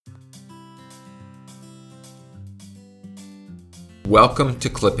Welcome to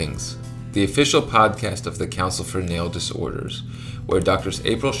Clippings, the official podcast of the Council for Nail Disorders, where Drs.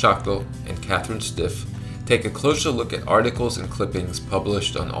 April Schachtel and Catherine Stiff take a closer look at articles and clippings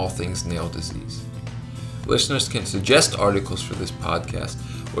published on all things nail disease. Listeners can suggest articles for this podcast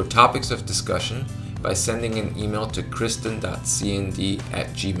or topics of discussion by sending an email to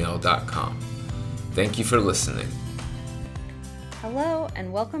kristen.cnd@gmail.com. Thank you for listening. Hello,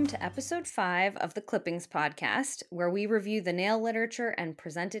 and welcome to episode 5 of the Clippings podcast, where we review the nail literature and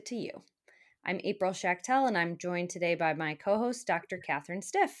present it to you. I'm April Schachtel, and I'm joined today by my co-host, Dr. Catherine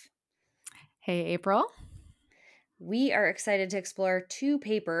Stiff. Hey, April. We are excited to explore 2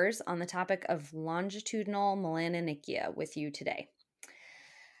 papers on the topic of longitudinal melanonychia with you today.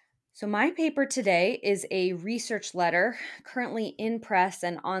 So my paper today is a research letter currently in press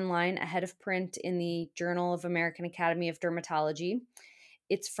and online ahead of print in the Journal of American Academy of Dermatology.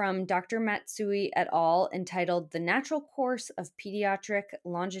 It's from Dr. Matsui et al., entitled The Natural Course of Pediatric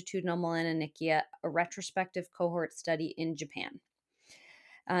Longitudinal Melanonychia, a Retrospective Cohort Study in Japan.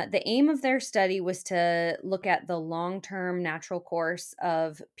 The aim of their study was to look at the long-term natural course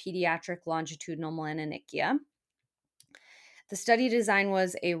of pediatric longitudinal melanonychia. The study design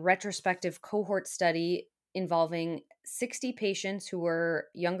was a retrospective cohort study involving 60 patients who were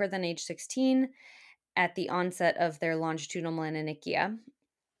younger than age 16 at the onset of their longitudinal melanonychia.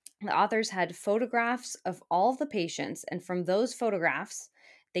 The authors had photographs of all of the patients, and from those photographs,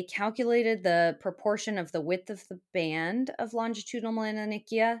 they calculated the proportion of the width of the band of longitudinal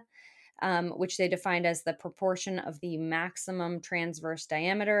melanonychia, which they defined as the proportion of the maximum transverse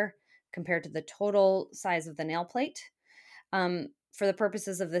diameter compared to the total size of the nail plate. For the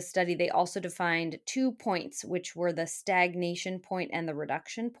purposes of this study, they also defined 2 points, which were the stagnation point and the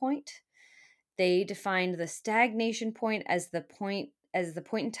reduction point. They defined the stagnation point as the point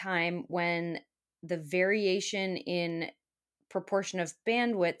in time when the variation in proportion of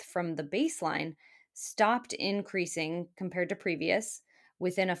bandwidth from the baseline stopped increasing compared to previous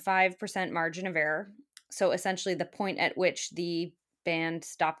within a 5% margin of error. So essentially the point at which the band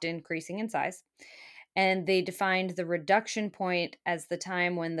stopped increasing in size. And they defined the reduction point as the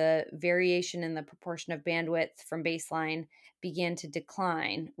time when the variation in the proportion of bandwidth from baseline began to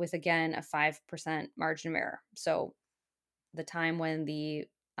decline with, again, a 5% margin of error. So the time when the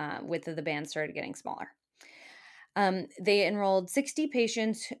width of the band started getting smaller. They enrolled 60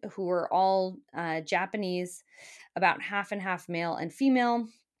 patients who were all Japanese, about half and half male and female,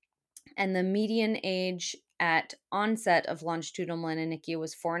 and the median age at onset of longitudinal melanonychia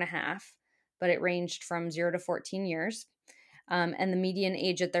was 4.5, but it ranged from 0 to 14 years. And the median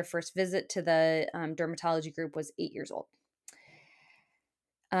age at their first visit to the dermatology group was 8 years old.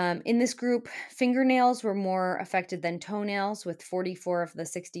 In this group, fingernails were more affected than toenails, with 44 of the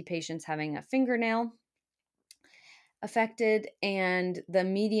 60 patients having a fingernail affected, and the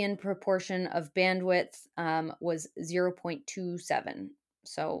median proportion of bandwidth was 0.27,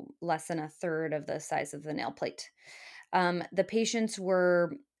 so less than a third of the size of the nail plate. The patients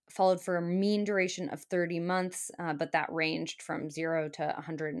were followed for a mean duration of 30 months, but that ranged from 0 to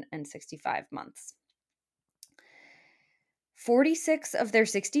 165 months. 46 of their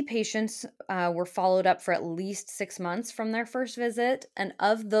 60 patients were followed up for at least 6 months from their first visit. And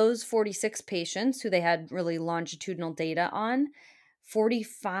of those 46 patients who they had really longitudinal data on,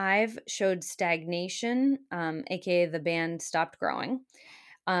 45 showed stagnation, aka the band stopped growing,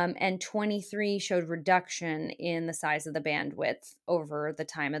 and 23 showed reduction in the size of the bandwidth over the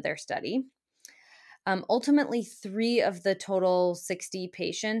time of their study. Ultimately, 3 of the total 60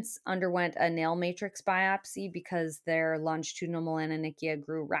 patients underwent a nail matrix biopsy because their longitudinal melanonychia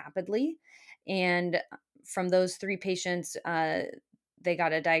grew rapidly. And from those 3 patients, they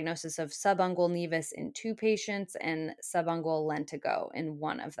got a diagnosis of subungual nevus in 2 patients and subungual lentigo in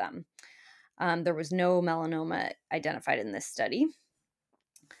 1 of them. There was no melanoma identified in this study.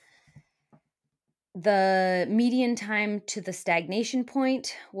 The median time to the stagnation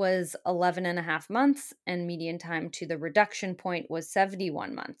point was 11.5 months, and median time to the reduction point was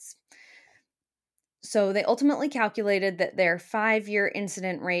 71 months. So they ultimately calculated that their 5-year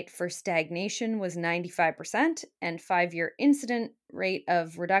incident rate for stagnation was 95%, and 5-year incident rate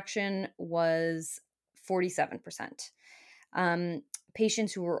of reduction was 47%.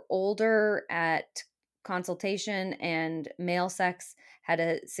 Patients who were older at consultation and male sex had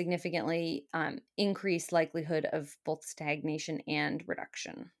a significantly increased likelihood of both stagnation and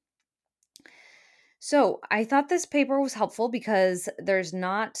reduction. So I thought this paper was helpful because there's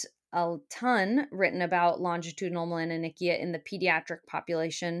not a ton written about longitudinal melanonychia in the pediatric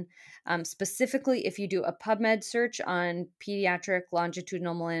population. Specifically, if you do a PubMed search on pediatric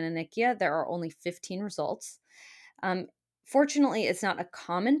longitudinal melanonychia, there are only 15 results. Fortunately, it's not a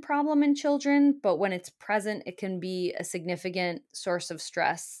common problem in children, but when it's present, it can be a significant source of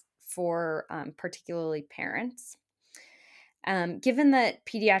stress for particularly parents. Given that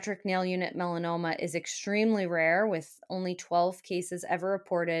pediatric nail unit melanoma is extremely rare, with only 12 cases ever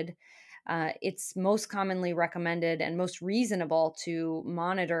reported, it's most commonly recommended and most reasonable to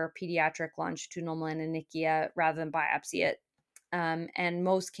monitor pediatric longitudinal melanonychia rather than biopsy it. And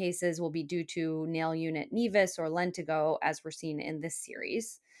most cases will be due to nail unit nevus or lentigo, as we're seeing in this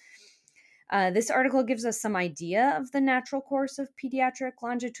series. This article gives us some idea of the natural course of pediatric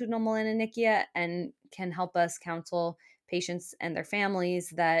longitudinal melanonychia and can help us counsel patients and their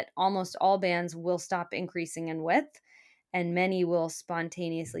families that almost all bands will stop increasing in width, and many will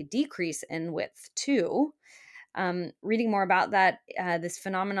spontaneously decrease in width too. Reading more about that, this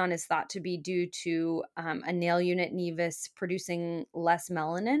phenomenon is thought to be due to a nail unit nevus producing less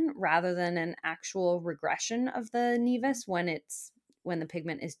melanin rather than an actual regression of the nevus when the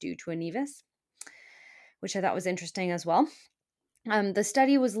pigment is due to a nevus, which I thought was interesting as well. The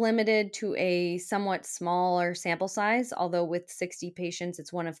study was limited to a somewhat smaller sample size, although with 60 patients,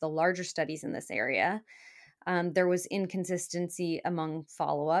 it's one of the larger studies in this area. There was inconsistency among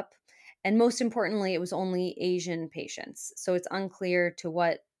follow-up. And most importantly, it was only Asian patients. So it's unclear to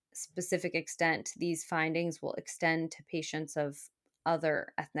what specific extent these findings will extend to patients of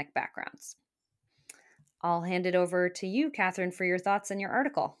other ethnic backgrounds. I'll hand it over to you, Catherine, for your thoughts on your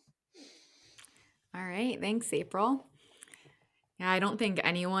article. All right. Thanks, April. Yeah, I don't think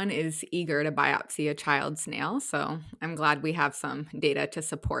anyone is eager to biopsy a child's nail, so I'm glad we have some data to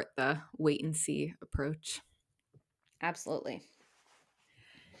support the wait and see approach. Absolutely.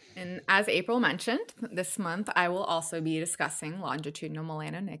 And as April mentioned, this month I will also be discussing longitudinal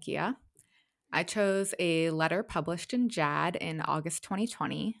melanonychia. I chose a letter published in JAD in August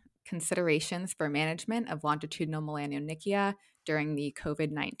 2020, Considerations for Management of Longitudinal Melanonychia During the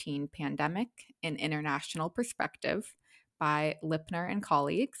COVID-19 Pandemic in International Perspective by Lipner and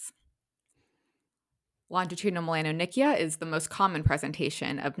colleagues. Longitudinal melanonychia is the most common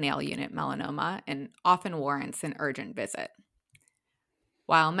presentation of nail unit melanoma and often warrants an urgent visit.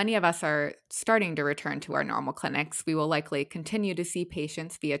 While many of us are starting to return to our normal clinics, we will likely continue to see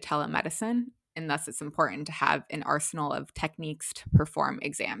patients via telemedicine, and thus it's important to have an arsenal of techniques to perform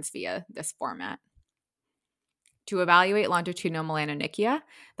exams via this format. To evaluate longitudinal melanonychia,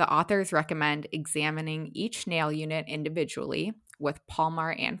 the authors recommend examining each nail unit individually with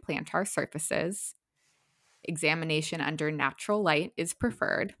palmar and plantar surfaces. Examination under natural light is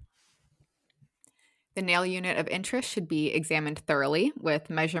preferred. The nail unit of interest should be examined thoroughly with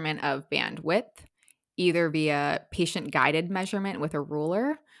measurement of band width, either via patient-guided measurement with a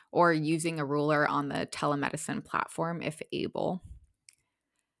ruler or using a ruler on the telemedicine platform if able.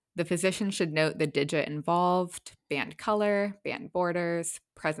 The physician should note the digit involved, band color, band borders,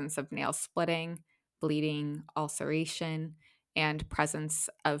 presence of nail splitting, bleeding, ulceration, and presence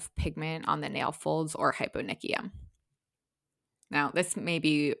of pigment on the nail folds or hyponychium. Now, this may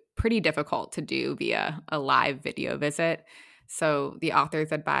be pretty difficult to do via a live video visit, so the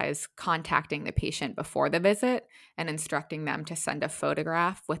authors advise contacting the patient before the visit and instructing them to send a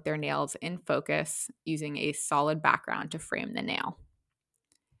photograph with their nails in focus using a solid background to frame the nail.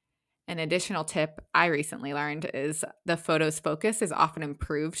 An additional tip I recently learned is the photo's focus is often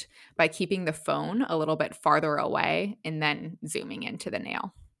improved by keeping the phone a little bit farther away and then zooming into the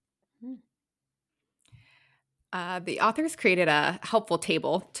nail. The authors created a helpful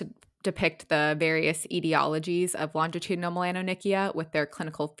table to depict the various etiologies of longitudinal melanonychia with their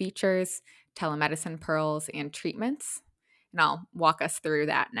clinical features, telemedicine pearls, and treatments. And I'll walk us through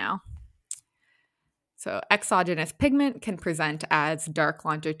that now. So exogenous pigment can present as dark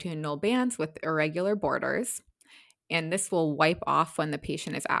longitudinal bands with irregular borders, and this will wipe off when the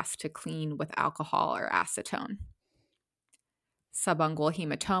patient is asked to clean with alcohol or acetone. Subungual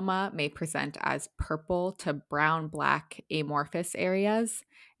hematoma may present as purple to brown-black amorphous areas,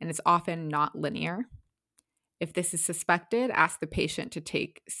 and is often not linear. If this is suspected, ask the patient to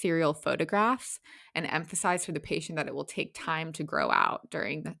take serial photographs and emphasize to the patient that it will take time to grow out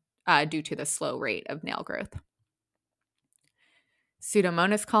due to the slow rate of nail growth.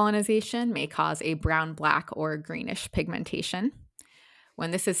 Pseudomonas colonization may cause a brown-black or greenish pigmentation.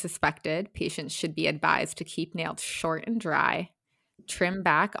 When this is suspected, patients should be advised to keep nails short and dry, trim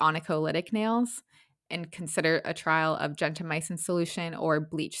back onycholytic nails, and consider a trial of gentamicin solution or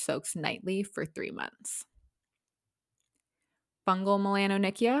bleach soaks nightly for 3 months. Fungal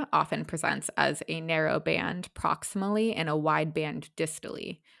melanonychia often presents as a narrow band proximally and a wide band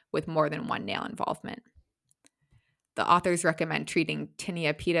distally with more than one nail involvement. The authors recommend treating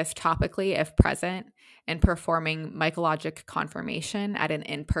tinea pedis topically if present and performing mycologic conformation at an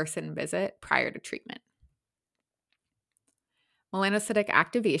in-person visit prior to treatment. Melanocytic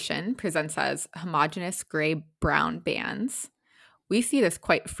activation presents as homogeneous gray-brown bands. We see this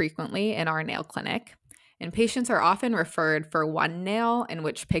quite frequently in our nail clinic, and patients are often referred for one nail in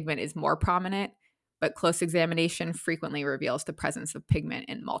which pigment is more prominent, but close examination frequently reveals the presence of pigment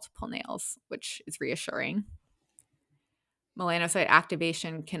in multiple nails, which is reassuring. Melanocyte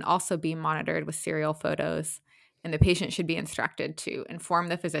activation can also be monitored with serial photos, and the patient should be instructed to inform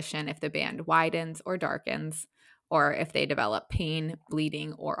the physician if the band widens or darkens, or if they develop pain,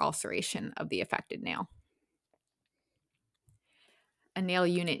 bleeding, or ulceration of the affected nail. A nail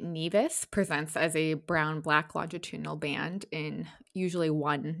unit nevus presents as a brown-black longitudinal band in usually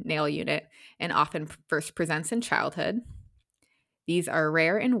one nail unit and often first presents in childhood. These are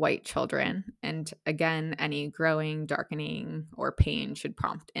rare in white children, and again, any growing, darkening, or pain should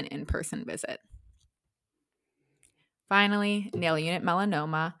prompt an in-person visit. Finally, nail unit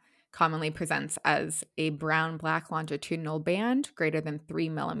melanoma commonly presents as a brown-black longitudinal band greater than 3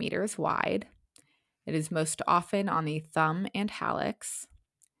 millimeters wide. It is most often on the thumb and hallux.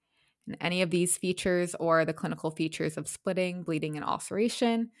 And any of these features or the clinical features of splitting, bleeding, and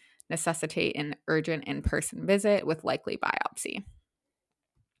ulceration necessitate an urgent in-person visit with likely biopsy.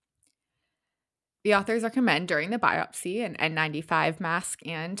 The authors recommend during the biopsy an N95 mask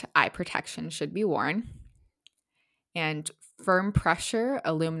and eye protection should be worn. And firm pressure,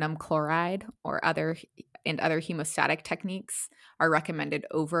 aluminum chloride, or other hemostatic techniques are recommended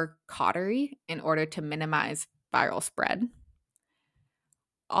over cautery in order to minimize viral spread.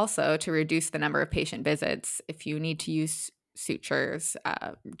 Also, to reduce the number of patient visits, if you need to use sutures,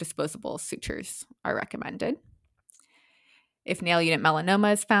 disposable sutures are recommended. If nail unit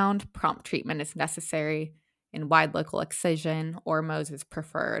melanoma is found, prompt treatment is necessary, and wide local excision or Mohs is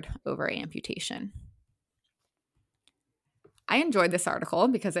preferred over amputation. I enjoyed this article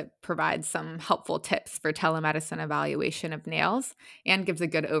because it provides some helpful tips for telemedicine evaluation of nails and gives a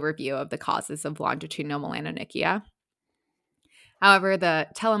good overview of the causes of longitudinal melanonychia. However, the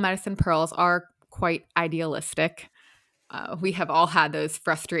telemedicine pearls are quite idealistic. We have all had those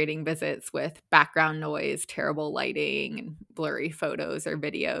frustrating visits with background noise, terrible lighting, and blurry photos or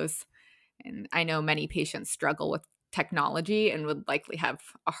videos. And I know many patients struggle with technology and would likely have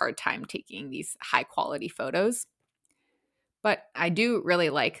a hard time taking these high-quality photos. But I do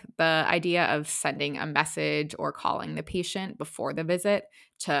really like the idea of sending a message or calling the patient before the visit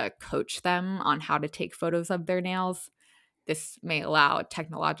to coach them on how to take photos of their nails. This may allow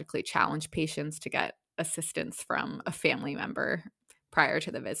technologically challenged patients to get assistance from a family member prior to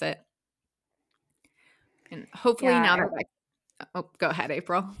the visit. And hopefully go ahead,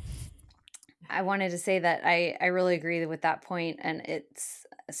 April. I wanted to say that I really agree with that point, and it's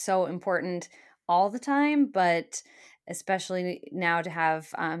so important all the time, but especially now to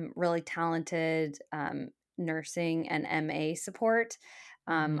have really talented nursing and MA support.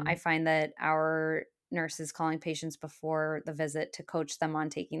 I find that our nurses calling patients before the visit to coach them on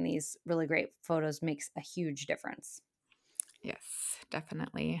taking these really great photos makes a huge difference. Yes,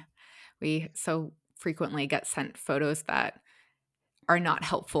 definitely. We so frequently get sent photos that are not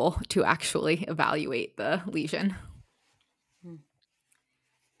helpful to actually evaluate the lesion.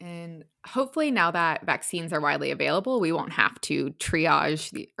 And hopefully now that vaccines are widely available, we won't have to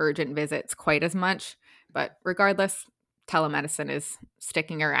triage the urgent visits quite as much. But regardless, telemedicine is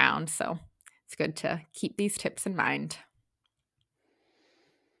sticking around, so it's good to keep these tips in mind.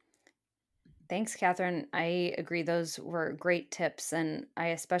 Thanks, Catherine. I agree. Those were great tips, and I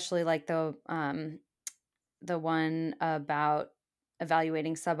especially like the one about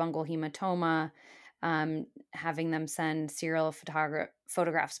evaluating subungual hematoma, having them send serial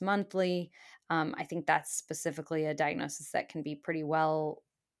photographs monthly. I think that's specifically a diagnosis that can be pretty well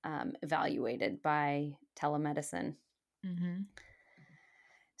evaluated by telemedicine. Mm-hmm.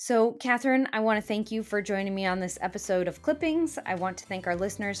 So, Catherine, I want to thank you for joining me on this episode of Clippings. I want to thank our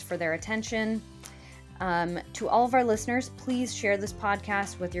listeners for their attention. To all of our listeners, please share this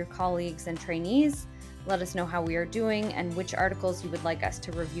podcast with your colleagues and trainees. Let us know how we are doing and which articles you would like us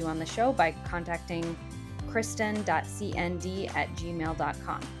to review on the show by contacting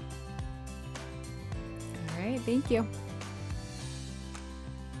kristen.cnd@gmail.com. All right, thank you.